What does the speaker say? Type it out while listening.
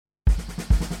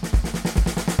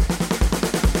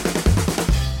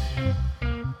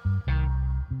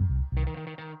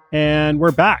And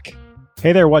we're back.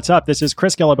 Hey there, what's up? This is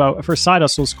Chris Guillebeau for Side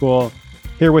Hustle School,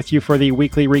 here with you for the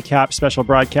weekly recap special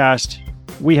broadcast.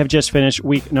 We have just finished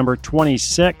week number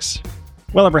 26,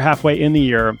 well over halfway in the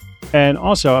year. And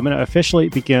also, I'm going to officially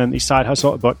begin the Side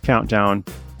Hustle book countdown.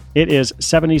 It is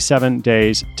 77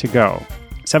 days to go.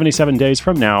 77 days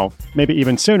from now, maybe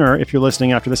even sooner if you're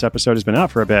listening after this episode has been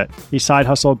out for a bit, the Side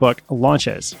Hustle book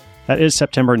launches. That is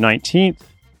September 19th.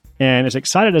 And as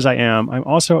excited as I am, I'm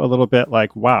also a little bit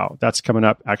like, wow, that's coming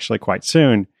up actually quite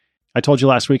soon. I told you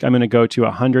last week I'm going to go to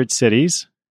 100 cities.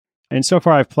 And so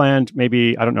far I've planned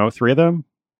maybe, I don't know, 3 of them,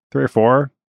 3 or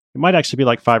 4. It might actually be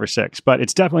like 5 or 6, but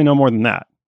it's definitely no more than that.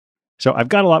 So I've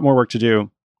got a lot more work to do.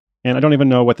 And I don't even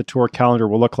know what the tour calendar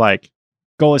will look like.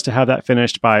 Goal is to have that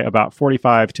finished by about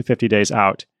 45 to 50 days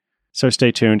out. So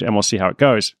stay tuned and we'll see how it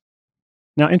goes.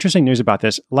 Now, interesting news about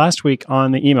this. Last week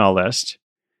on the email list,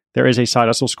 there is a Side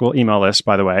Hustle School email list,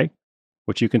 by the way,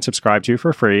 which you can subscribe to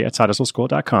for free at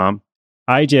sidehustleschool.com.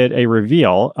 I did a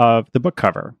reveal of the book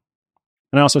cover.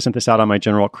 And I also sent this out on my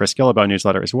general Chris Guillebeau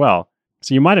newsletter as well.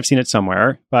 So you might have seen it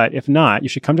somewhere, but if not, you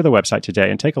should come to the website today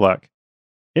and take a look.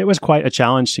 It was quite a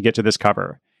challenge to get to this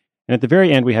cover. And at the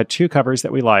very end, we had 2 covers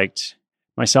that we liked,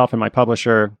 myself and my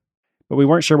publisher, but we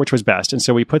weren't sure which was best. And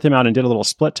so we put them out and did a little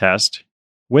split test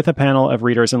with a panel of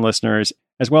readers and listeners,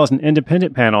 as well as an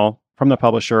independent panel from the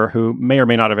publisher who may or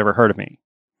may not have ever heard of me.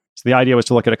 So the idea was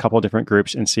to look at a couple of different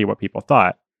groups and see what people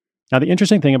thought. Now, the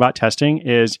interesting thing about testing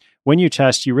is when you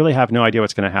test, you really have no idea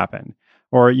what's going to happen.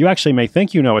 Or you actually may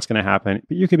think you know what's going to happen,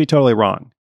 but you could be totally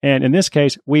wrong. And in this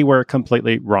case, we were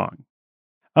completely wrong.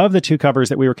 Of the 2 covers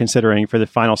that we were considering for the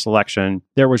final selection,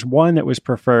 there was one that was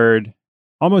preferred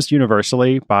almost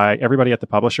universally by everybody at the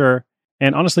publisher,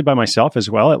 and honestly by myself as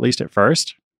well, at least at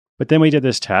first. But then we did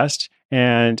this test,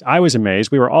 and I was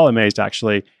amazed. We were all amazed,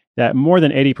 actually, that more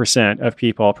than 80% of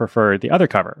people preferred the other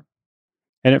cover.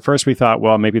 And at first we thought,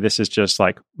 well, maybe this is just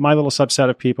like my little subset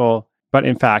of people. But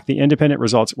in fact, the independent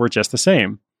results were just the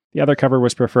same. The other cover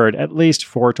was preferred at least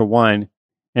 4 to 1.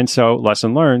 And so,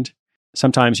 lesson learned,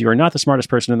 sometimes you are not the smartest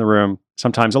person in the room.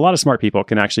 Sometimes a lot of smart people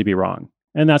can actually be wrong.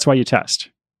 And that's why you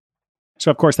test. So,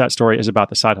 of course, that story is about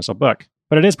the Side Hustle book,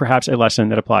 but it is perhaps a lesson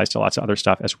that applies to lots of other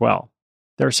stuff as well.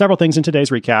 There are several things in today's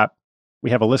recap.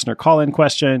 We have a listener call-in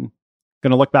question.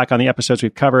 Going to look back on the episodes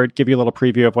we've covered, give you a little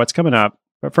preview of what's coming up.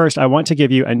 But first, I want to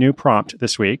give you a new prompt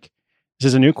this week. This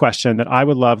is a new question that I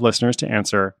would love listeners to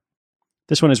answer.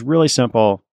 This one is really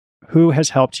simple. Who has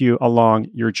helped you along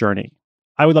your journey?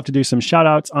 I would love to do some shout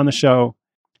outs on the show,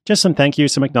 just some thank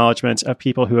yous, some acknowledgments of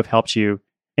people who have helped you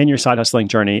in your side hustling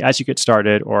journey as you get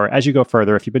started or as you go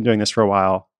further if you've been doing this for a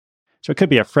while. So it could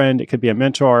be a friend, it could be a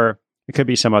mentor, it could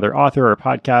be some other author or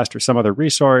podcast or some other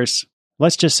resource.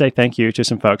 Let's just say thank you to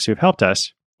some folks who've helped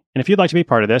us. And if you'd like to be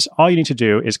part of this, all you need to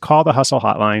do is call the Hustle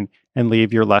hotline and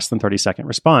leave your less than 30-second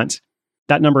response.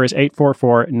 That number is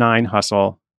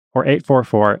 844-9-HUSTLE or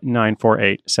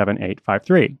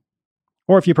 844-948-7853.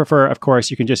 Or if you prefer, of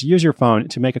course, you can just use your phone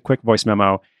to make a quick voice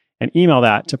memo and email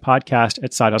that to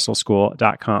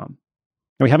podcast@sidehustleschool.com.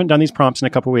 Now, we haven't done these prompts in a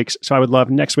couple weeks, so I would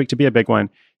love next week to be a big one.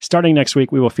 Starting next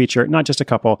week, we will feature not just a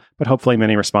couple, but hopefully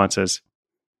many responses.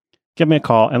 Give me a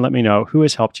call and let me know who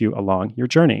has helped you along your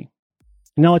journey.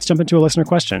 And now let's jump into a listener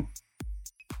question.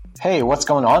 Hey, what's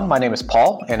going on? My name is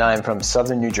Paul, and I'm from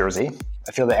Southern New Jersey.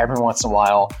 I feel that every once in a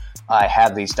while, I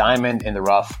have these diamond in the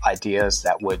rough ideas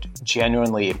that would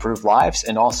genuinely improve lives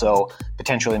and also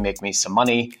potentially make me some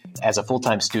money. As a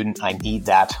full-time student, I need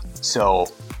that. So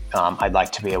I'd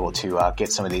like to be able to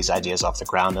get some of these ideas off the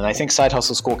ground. And I think Side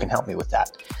Hustle School can help me with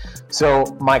that. So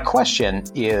my question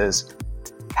is,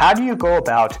 how do you go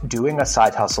about doing a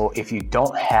side hustle if you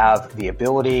don't have the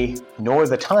ability nor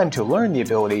the time to learn the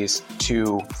abilities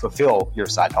to fulfill your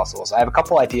side hustles? I have a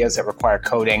couple ideas that require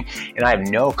coding, and I have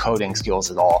no coding skills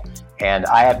at all. And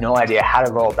I have no idea how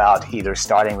to go about either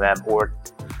starting them or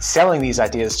selling these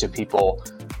ideas to people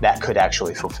that could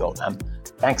actually fulfill them.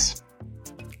 Thanks.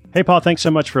 Hey, Paul, thanks so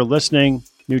much for listening.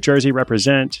 New Jersey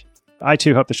represent. I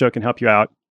too hope the show can help you out.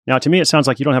 Now, to me, it sounds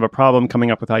like you don't have a problem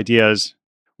coming up with ideas,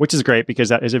 which is great because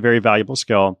that is a very valuable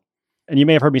skill. And you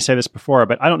may have heard me say this before,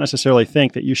 but I don't necessarily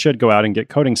think that you should go out and get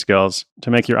coding skills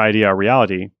to make your idea a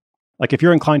reality. Like if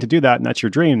you're inclined to do that and that's your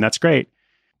dream, that's great.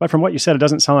 But from what you said, it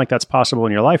doesn't sound like that's possible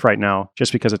in your life right now,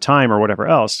 just because of time or whatever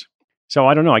else. So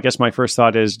I don't know. I guess my first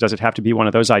thought is, does it have to be one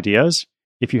of those ideas?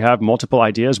 If you have multiple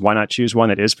ideas, why not choose one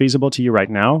that is feasible to you right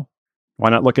now?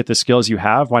 Why not look at the skills you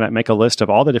have? Why not make a list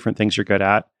of all the different things you're good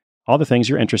at, all the things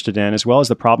you're interested in, as well as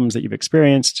the problems that you've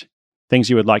experienced, things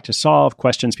you would like to solve,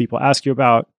 questions people ask you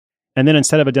about. And then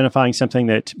instead of identifying something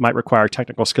that might require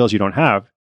technical skills you don't have,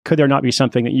 could there not be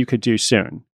something that you could do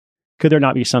soon? Could there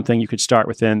not be something you could start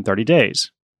within 30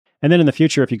 days? And then in the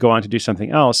future, if you go on to do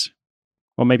something else,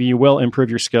 well, maybe you will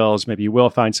improve your skills. Maybe you will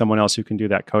find someone else who can do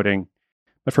that coding.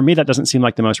 But for me, that doesn't seem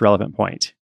like the most relevant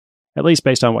point, at least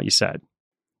based on what you said.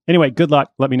 Anyway, good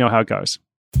luck. Let me know how it goes.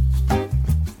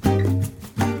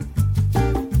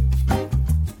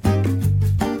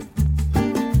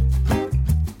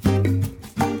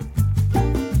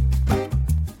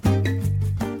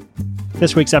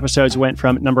 This week's episodes went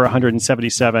from number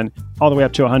 177 all the way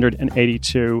up to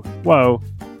 182. Whoa.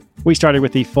 We started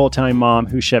with the full-time mom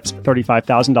who ships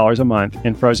 $35,000 a month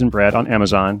in frozen bread on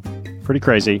Amazon. Pretty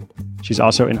crazy. She's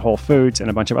also in Whole Foods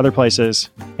and a bunch of other places.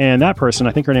 And that person,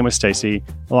 I think her name was Stacy,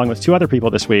 along with 2 other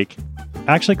people this week,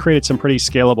 actually created some pretty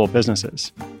scalable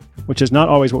businesses, which is not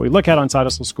always what we look at on Side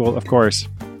Hustle School, of course.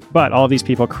 But all of these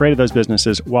people created those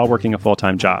businesses while working a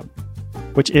full-time job,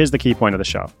 which is the key point of the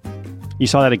show. You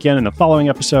saw that again in the following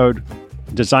episode,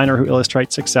 a designer who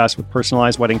illustrates success with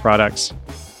personalized wedding products.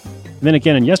 And then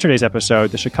again in yesterday's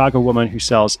episode, the Chicago woman who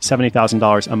sells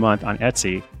 $70,000 a month on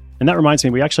Etsy. And that reminds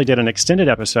me, we actually did an extended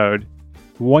episode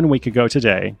 1 week ago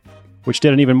today, which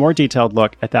did an even more detailed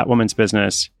look at that woman's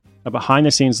business, a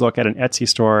behind-the-scenes look at an Etsy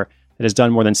store that has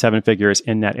done more than 7 figures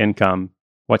in net income.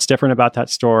 What's different about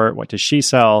that store? What does she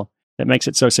sell that makes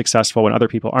it so successful when other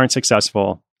people aren't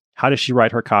successful? How does she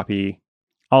write her copy?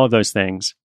 All of those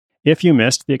things. If you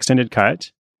missed the extended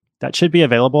cut, that should be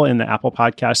available in the Apple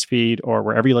Podcast feed or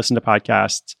wherever you listen to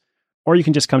podcasts. Or you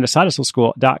can just come to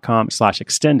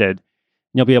sidehustleschool.com/extended and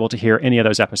you'll be able to hear any of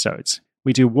those episodes.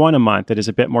 We do one a month that is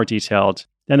a bit more detailed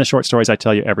than the short stories I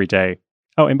tell you every day.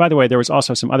 Oh, and by the way, there was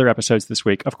also some other episodes this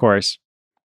week, of course,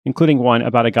 including one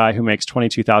about a guy who makes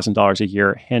 $22,000 a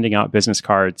year handing out business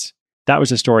cards. That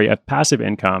was a story of passive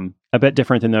income, a bit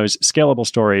different than those scalable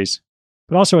stories,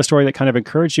 but also a story that kind of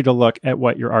encouraged you to look at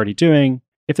what you're already doing.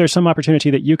 If there's some opportunity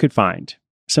that you could find,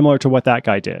 similar to what that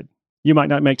guy did. You might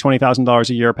not make $20,000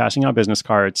 a year passing out business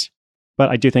cards, but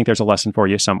I do think there's a lesson for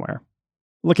you somewhere.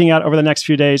 Looking out over the next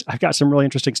few days, I've got some really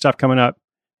interesting stuff coming up.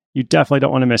 You definitely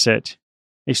don't want to miss it.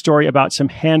 A story about some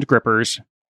hand grippers.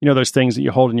 You know, those things that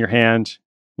you hold in your hand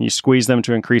and you squeeze them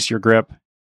to increase your grip.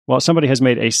 Well, somebody has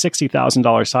made a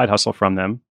 $60,000 side hustle from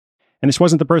them. And this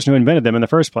wasn't the person who invented them in the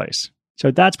first place. So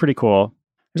that's pretty cool.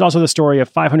 There's also the story of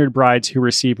 500 brides who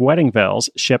receive wedding veils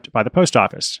shipped by the post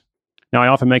office. Now, I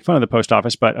often make fun of the post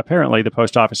office, but apparently the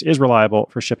post office is reliable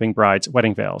for shipping brides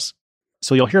wedding veils.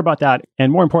 So you'll hear about that,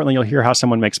 and more importantly, you'll hear how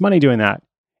someone makes money doing that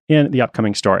in the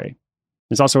upcoming story.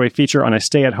 There's also a feature on a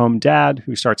stay-at-home dad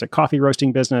who starts a coffee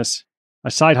roasting business,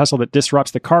 a side hustle that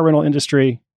disrupts the car rental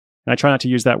industry, and I try not to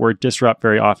use that word disrupt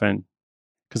very often,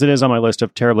 because it is on my list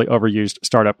of terribly overused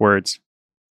startup words.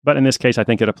 But in this case, I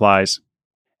think it applies.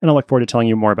 And I look forward to telling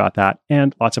you more about that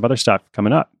and lots of other stuff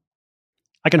coming up.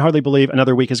 I can hardly believe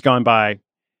another week has gone by.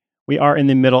 We are in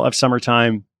the middle of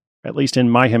summertime, at least in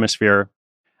my hemisphere.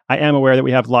 I am aware that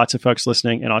we have lots of folks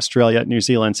listening in Australia, New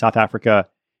Zealand, South Africa,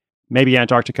 maybe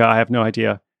Antarctica. I have no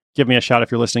idea. Give me a shout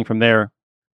if you're listening from there.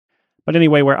 But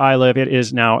anyway, where I live, it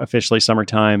is now officially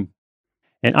summertime.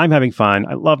 And I'm having fun.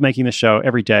 I love making the show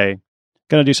every day.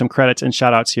 Going to do some credits and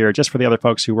shout outs here just for the other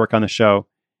folks who work on the show.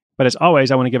 But as always,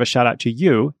 I want to give a shout out to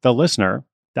you, the listener.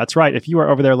 That's right. If you are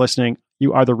over there listening,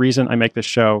 you are the reason I make this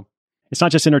show. It's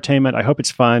not just entertainment. I hope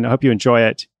it's fun. I hope you enjoy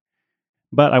it.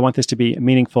 But I want this to be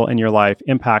meaningful in your life,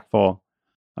 impactful.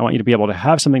 I want you to be able to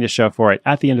have something to show for it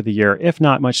at the end of the year, if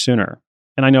not much sooner.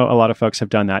 And I know a lot of folks have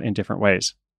done that in different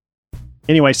ways.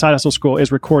 Anyway, Side Hustle School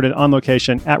is recorded on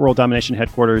location at World Domination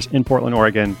headquarters in Portland,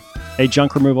 Oregon. A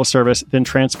junk removal service then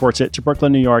transports it to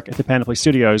Brooklyn, New York at the Panoply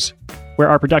Studios, where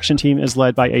our production team is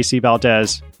led by AC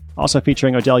Valdez, also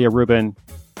featuring Odelia Rubin.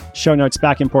 Show notes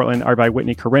back in Portland are by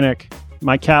Whitney Korinick.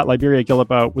 My cat, Liberia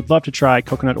Gillibo, would love to try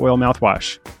coconut oil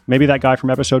mouthwash. Maybe that guy from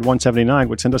episode 179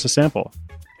 would send us a sample.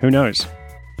 Who knows?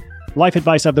 Life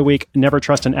advice of the week, never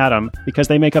trust an atom, because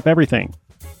they make up everything.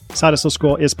 Side Hustle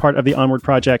School is part of the Onward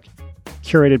Project,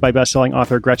 curated by best-selling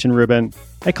author Gretchen Rubin,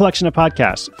 a collection of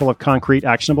podcasts full of concrete,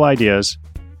 actionable ideas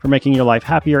for making your life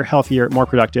happier, healthier, more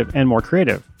productive, and more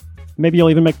creative. Maybe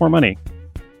you'll even make more money,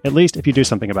 at least if you do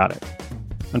something about it.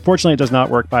 Unfortunately, it does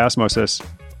not work by osmosis.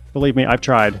 Believe me, I've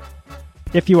tried.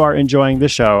 If you are enjoying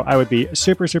this show, I would be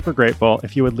super, super grateful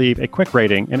if you would leave a quick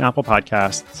rating in Apple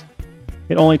Podcasts.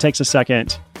 It only takes a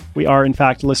second. We are, in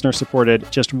fact,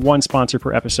 listener-supported, just one sponsor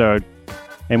per episode.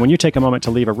 And when you take a moment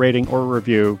to leave a rating or a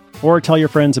review, or tell your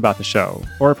friends about the show,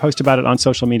 or post about it on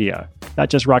social media, that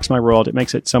just rocks my world. It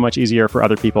makes it so much easier for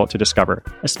other people to discover,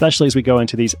 especially as we go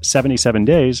into these 77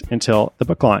 days until the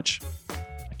book launch.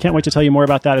 I can't wait to tell you more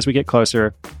about that as we get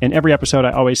closer. In every episode,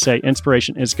 I always say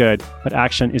inspiration is good, but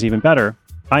action is even better.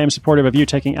 I am supportive of you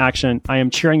taking action. I am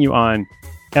cheering you on.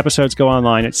 Episodes go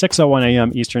online at 6:01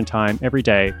 a.m. Eastern Time every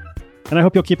day, and I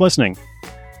hope you'll keep listening.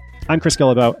 I'm Chris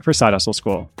Guillebeau for Side Hustle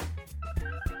School.